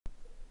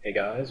Hey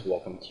guys,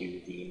 welcome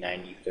to the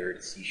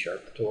 93rd C#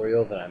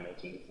 tutorial that I'm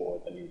making for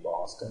the new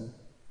Boston.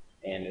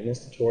 And in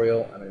this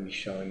tutorial, I'm going to be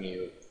showing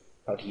you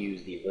how to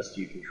use the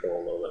ListView control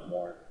a little bit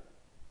more.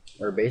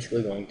 We're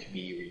basically going to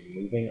be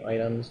removing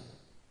items,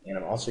 and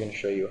I'm also going to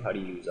show you how to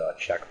use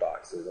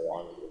checkboxes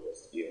along with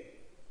the ListView.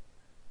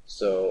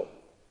 So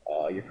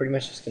you're pretty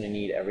much just going to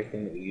need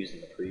everything that we used in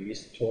the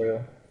previous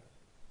tutorial.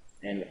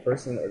 And the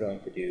first thing that we're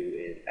going to do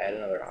is add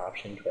another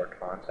option to our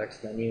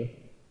context menu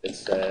that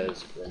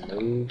says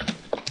remove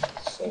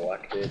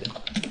selected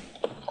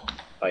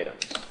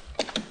items.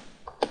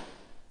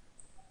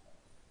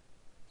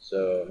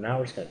 So now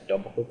we're just going to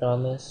double click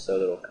on this so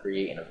that it'll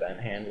create an event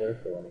handler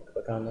for when we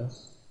click on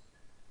this.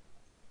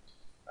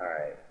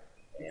 Alright,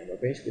 and we're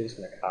basically just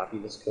going to copy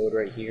this code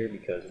right here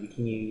because we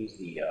can use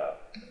the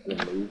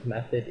remove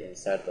method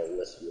inside of the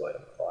ListView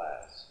item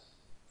class.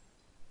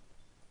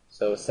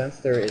 So since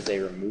there is a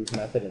remove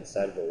method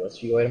inside of the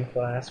ListView item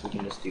class, we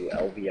can just do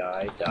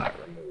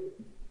lvi.remove.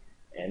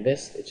 And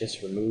this, it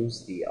just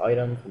removes the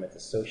item from its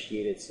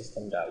associated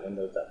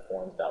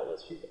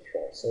system.windows.forms.listView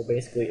control. So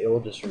basically, it will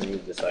just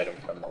remove this item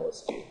from the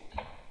ListView.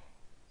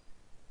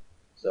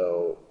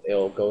 So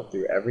it'll go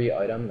through every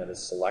item that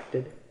is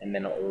selected, and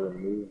then it will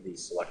remove the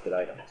selected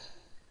items.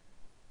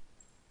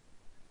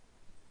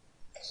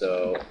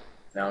 So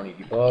now when you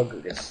debug,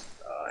 we just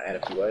add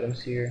a few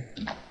items here.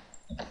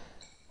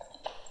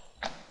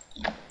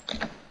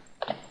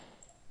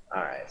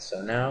 Alright,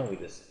 so now we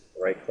just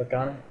right-click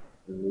on it.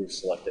 Remove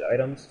selected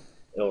items.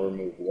 It'll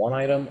remove one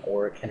item,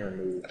 or it can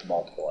remove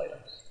multiple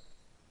items.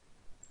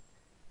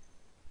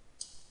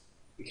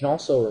 You can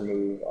also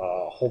remove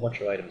a whole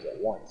bunch of items at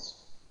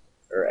once,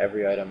 or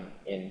every item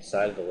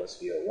inside of the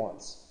ListView at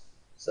once.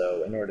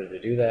 So in order to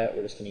do that,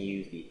 we're just going to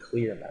use the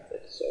clear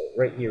method. So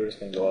right here, we're just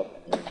going to go up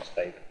and we're going to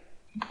type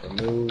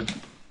remove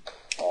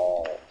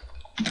all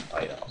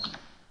items.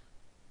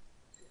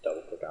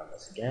 Double click on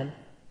this again.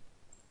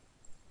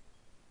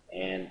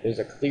 And there's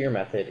a clear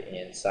method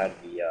inside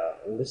the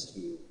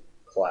ListView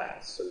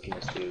class, so we can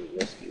just do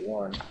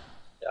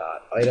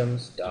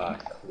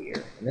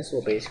listview1.items.clear, and this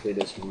will basically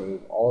just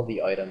remove all of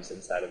the items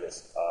inside of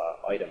this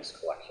items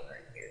collection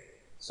right here.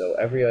 So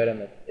every item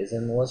that is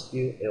in the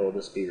ListView, it will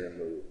just be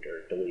removed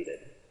or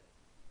deleted.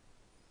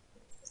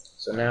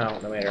 So now,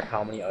 no matter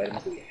how many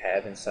items that we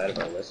have inside of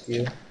our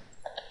ListView,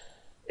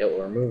 it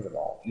will remove them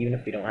all, even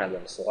if we don't have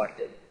them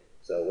selected.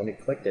 So when we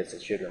click this,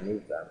 it should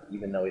remove them,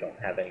 even though we don't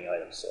have any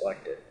items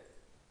selected.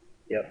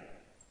 Yep.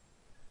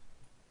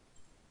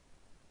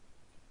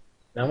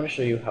 Now I'm going to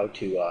show you how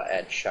to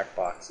add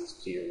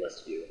checkboxes to your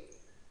ListView.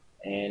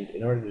 And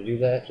in order to do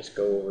that, just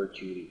go over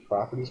to the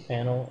Properties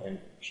panel and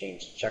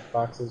change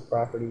Checkboxes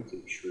property to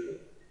True.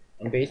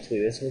 And basically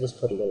this will just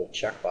put a little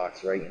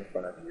checkbox right in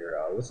front of your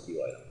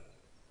ListView item.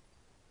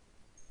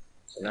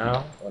 So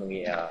now, when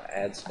we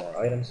add some more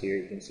items here,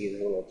 you can see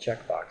there's a little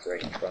checkbox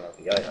right in front of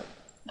the item.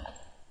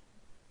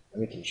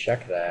 And we can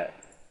check that,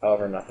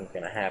 however nothing's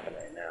going to happen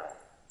right now.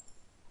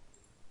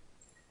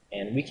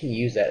 And we can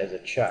use that as a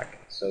check.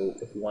 So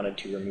if we wanted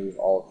to remove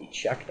all of the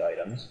checked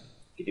items,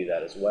 we could do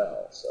that as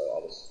well. So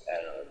I'll just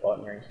add another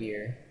button right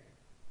here.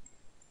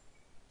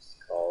 Let's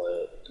call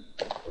it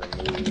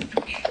remove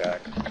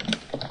checked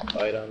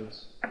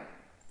items.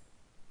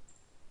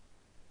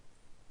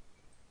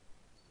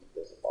 Keep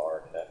this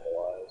bar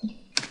capitalized.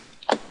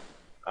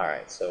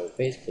 Alright, so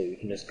basically we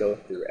can just go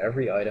through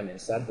every item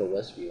inside of the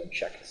ListView and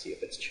check to see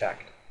if it's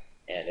checked.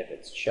 And if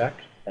it's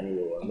checked, then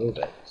we will remove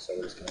it. So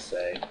we're just going to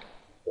say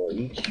for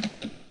each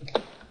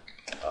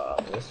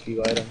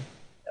ListView item,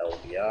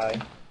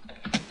 LVI,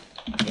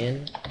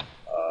 in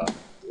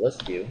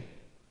ListView,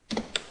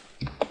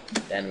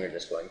 then we're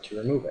just going to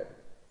remove it.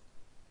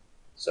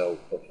 So,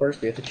 but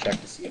first we have to check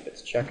to see if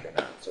it's checked or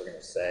not. So we're going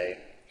to say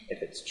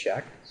if it's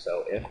checked.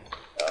 So if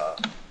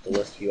the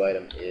ListView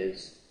item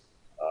is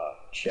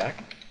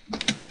checked,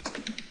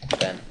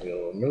 then we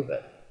will remove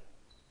it.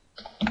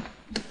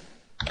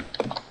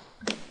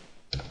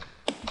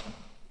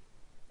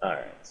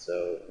 Alright,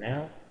 so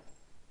now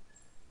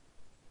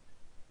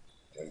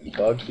we're going to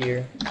debug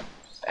here,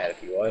 just add a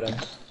few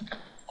items.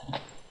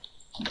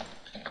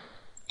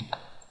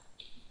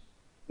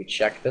 We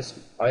check this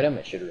item,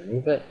 it should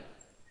remove it.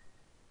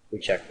 We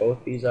check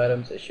both these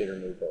items, it should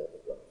remove both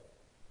of them.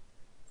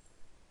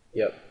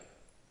 Yep.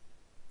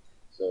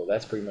 So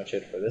that's pretty much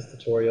it for this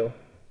tutorial.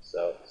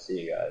 So,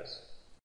 see you guys.